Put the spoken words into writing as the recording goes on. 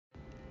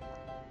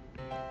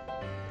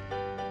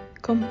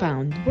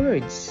Compound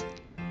words.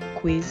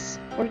 Quiz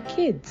for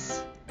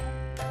kids.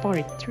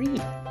 Part 3.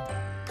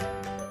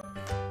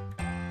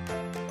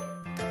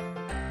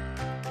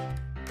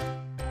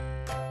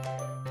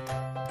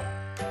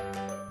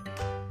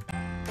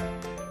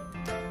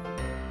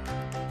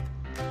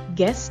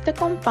 Guess the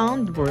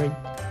compound word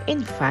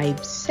in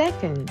 5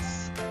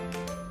 seconds.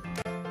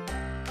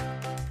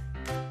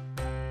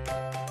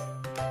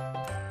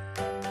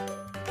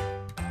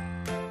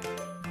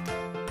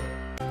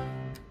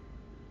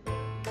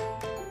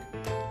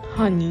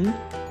 Honey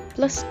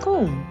plus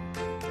comb.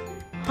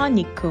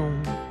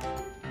 Honeycomb.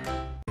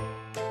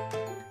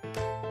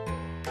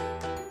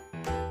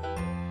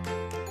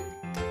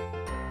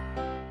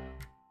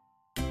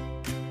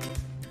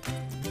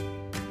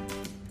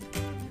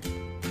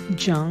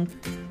 Junk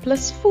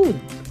plus food.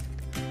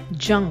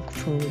 Junk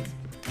food.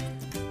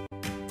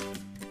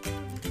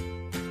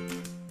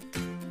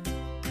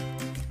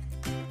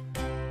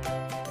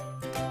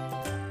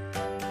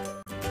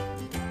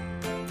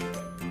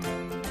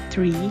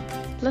 Tree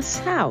plus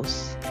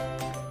house.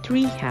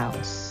 Tree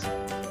house.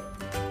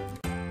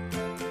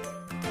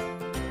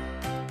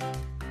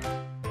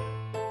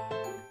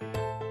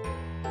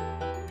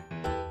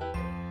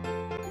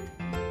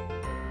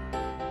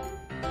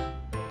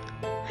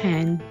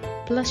 Hand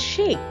plus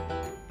shake.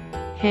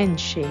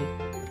 Handshake.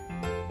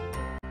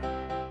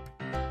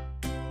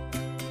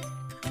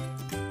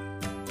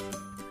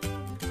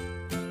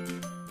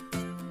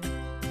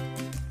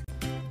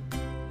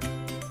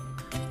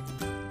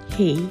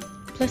 Hay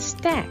plus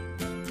stack.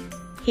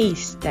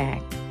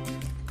 Haystack.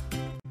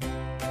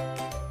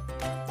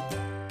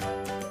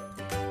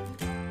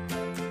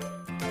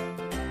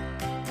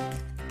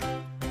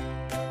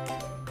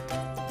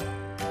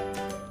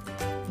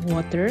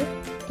 Water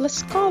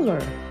plus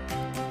color.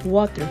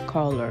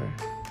 Watercolor.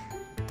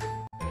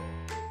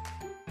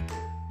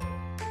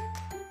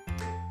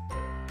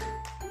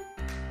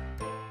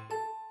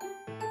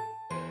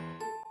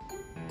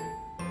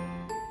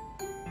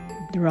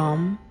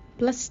 Drum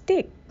plus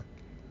stick.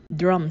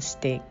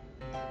 Drumstick.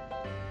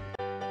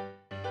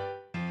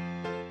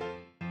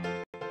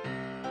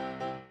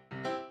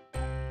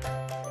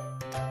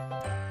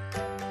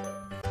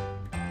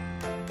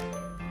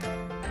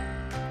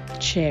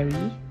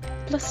 Cherry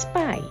plus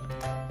pie.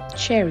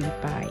 Cherry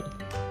pie.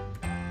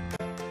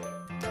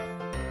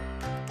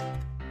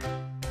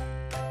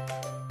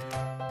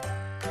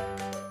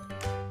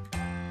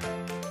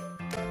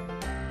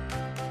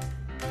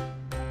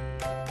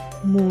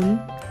 Moon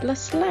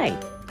plus light.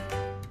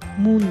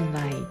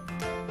 Moonlight.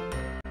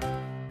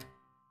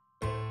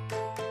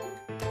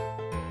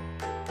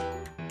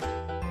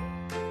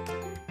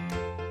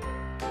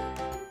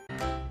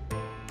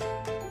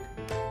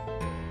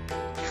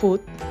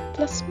 Foot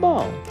plus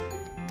ball.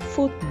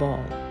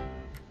 Football.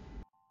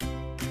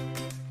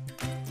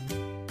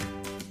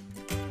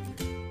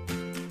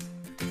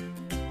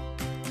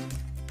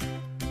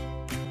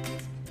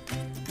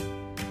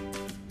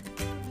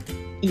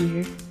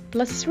 Ear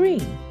plus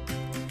ring.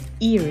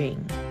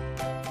 Earring.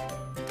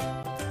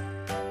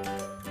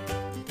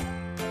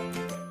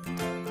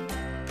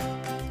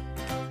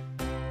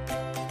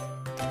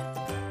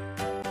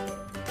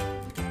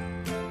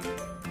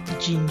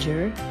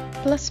 Ginger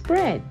plus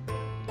bread.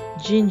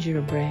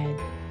 Gingerbread.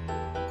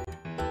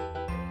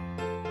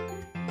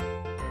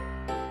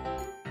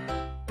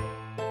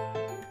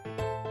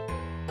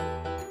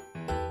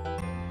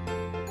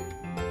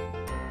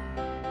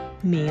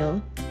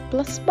 Mail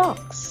plus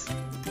box.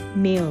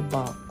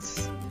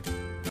 Mailbox.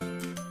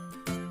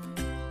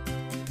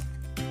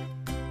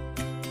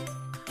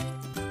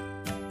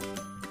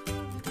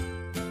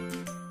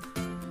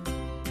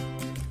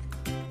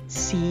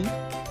 Sea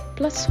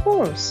plus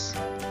horse.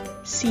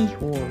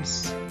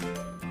 Seahorse.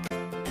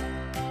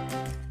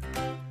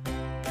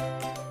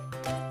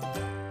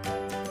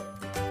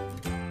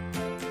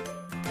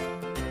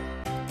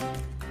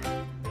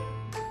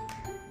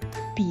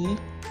 P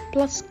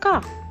plus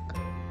cock.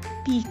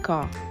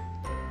 Peacock.